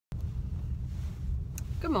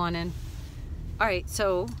Good morning. All right,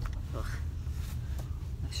 so ugh,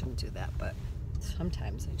 I shouldn't do that, but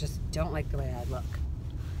sometimes I just don't like the way I look.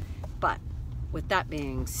 But with that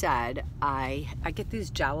being said, I get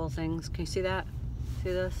these jowl things. Can you see that?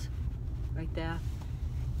 See this right there?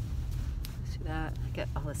 See that? I get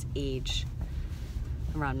all this age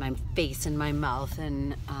around my face and my mouth,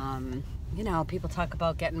 and you know, people talk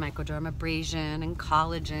about getting microdermabrasion and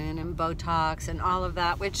collagen and Botox and all of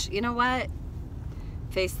that, which, you know what,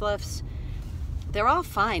 facelifts, they're all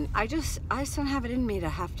fine. I just don't have it in me to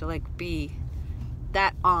have to like be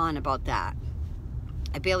that on about that.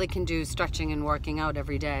 I barely can do stretching and working out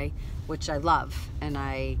every day, which I love and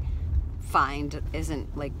I find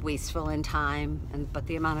isn't like wasteful in time, but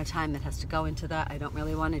the amount of time that has to go into that I don't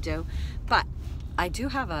really want to do. But I do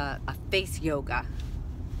have a face yoga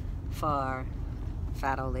for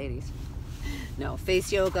fat old ladies. No,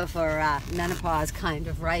 face yoga for menopause, kind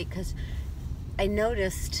of, right? Because I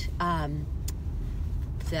noticed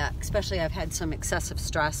that, especially I've had some excessive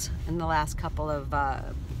stress in the last couple of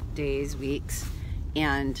days, weeks,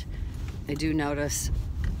 and I do notice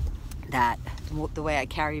that the way I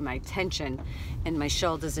carry my tension in my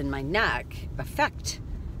shoulders and my neck affect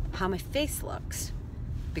how my face looks,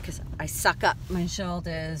 because I suck up my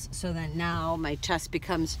shoulders, so then now my chest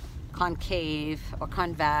becomes concave or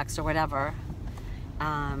convex or whatever,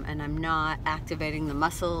 and I'm not activating the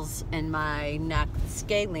muscles in my neck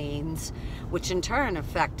scalenes, which in turn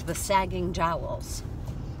affect the sagging jowls.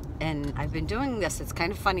 And I've been doing this. It's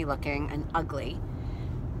kind of funny looking and ugly,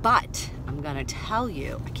 but I'm gonna tell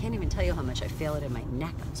you, I can't even tell you how much I feel it in my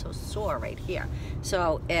neck. I'm so sore right here.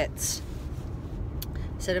 So it's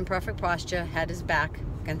sit in perfect posture, head is back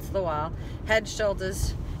against the wall, head,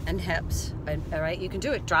 shoulders, and hips. All right, you can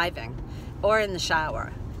do it driving or in the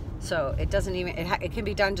shower. So it doesn't even, it can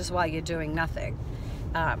be done just while you're doing nothing.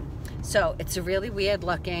 So it's really weird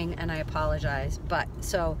looking, and I apologize. But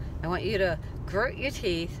so I want you to grit your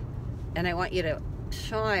teeth, and I want you to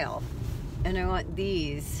smile, and I want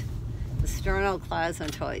these, the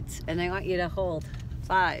sternocleidomastoids, and I want you to hold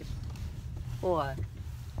 5, 4,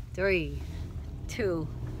 3, 2,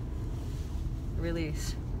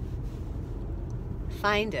 release.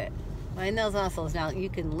 Find it. Find those muscles. Now you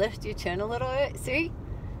can lift your chin a little bit. See?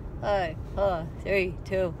 5, 4, 3,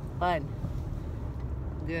 2, 1.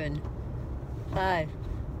 Good. 5.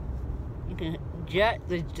 You can jet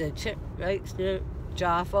the chin, right?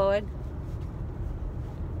 Jaw forward.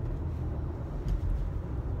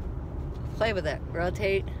 Play with it.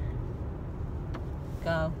 Rotate.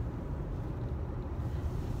 Go.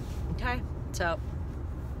 Okay. So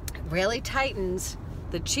it really tightens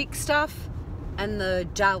the cheek stuff and the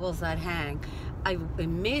jowls that hang. I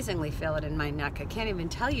amazingly feel it in my neck. I can't even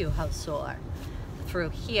tell you how sore through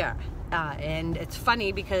here. And it's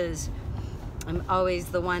funny because I'm always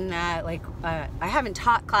the one that, like, I haven't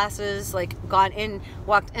taught classes, like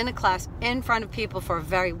walked in a class in front of people for a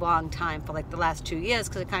very long time, for like the last 2 years,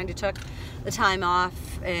 because I kind of took the time off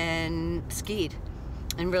and skied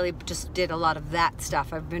and really just did a lot of that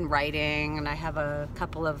stuff. I've been writing, and I have a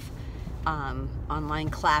couple of online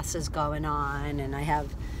classes going on, and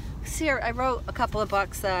I wrote a couple of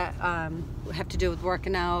books that have to do with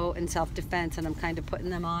working out and self-defense, and I'm kind of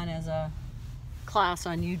putting them on as a class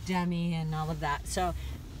on Udemy and all of that. So,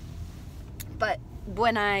 but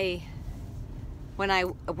when I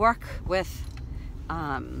work with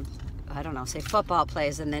I don't know, say football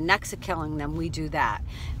players and their necks are killing them, we do that.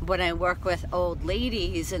 When I work with old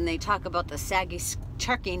ladies and they talk about the saggy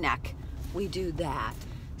turkey neck, we do that.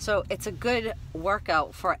 So it's a good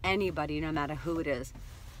workout for anybody, no matter who it is.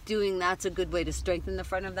 Doing that's a good way to strengthen the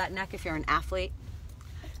front of that neck if you're an athlete,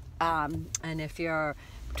 and if you're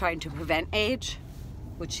trying to prevent age,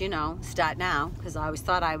 which, you know, start now, because I always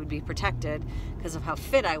thought I would be protected because of how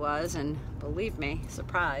fit I was, and believe me,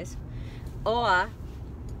 surprise. Or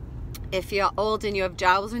if you're old and you have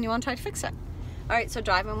jowls and you want to try to fix it. All right, so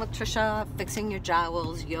driving with Tricia, fixing your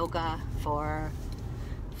jowls, yoga for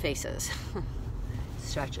faces.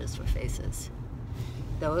 Stretches for faces.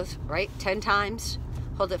 Those, right? 10 times.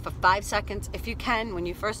 Hold it for 5 seconds. If you can, when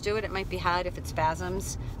you first do it, it might be hard if it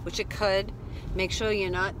spasms, which it could. Make sure you're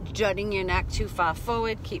not jutting your neck too far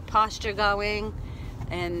forward. Keep posture going.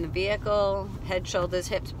 And the vehicle, head, shoulders,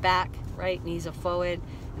 hips back, right? Knees are forward,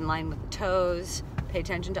 in line with the toes. Pay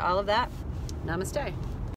attention to all of that. Namaste.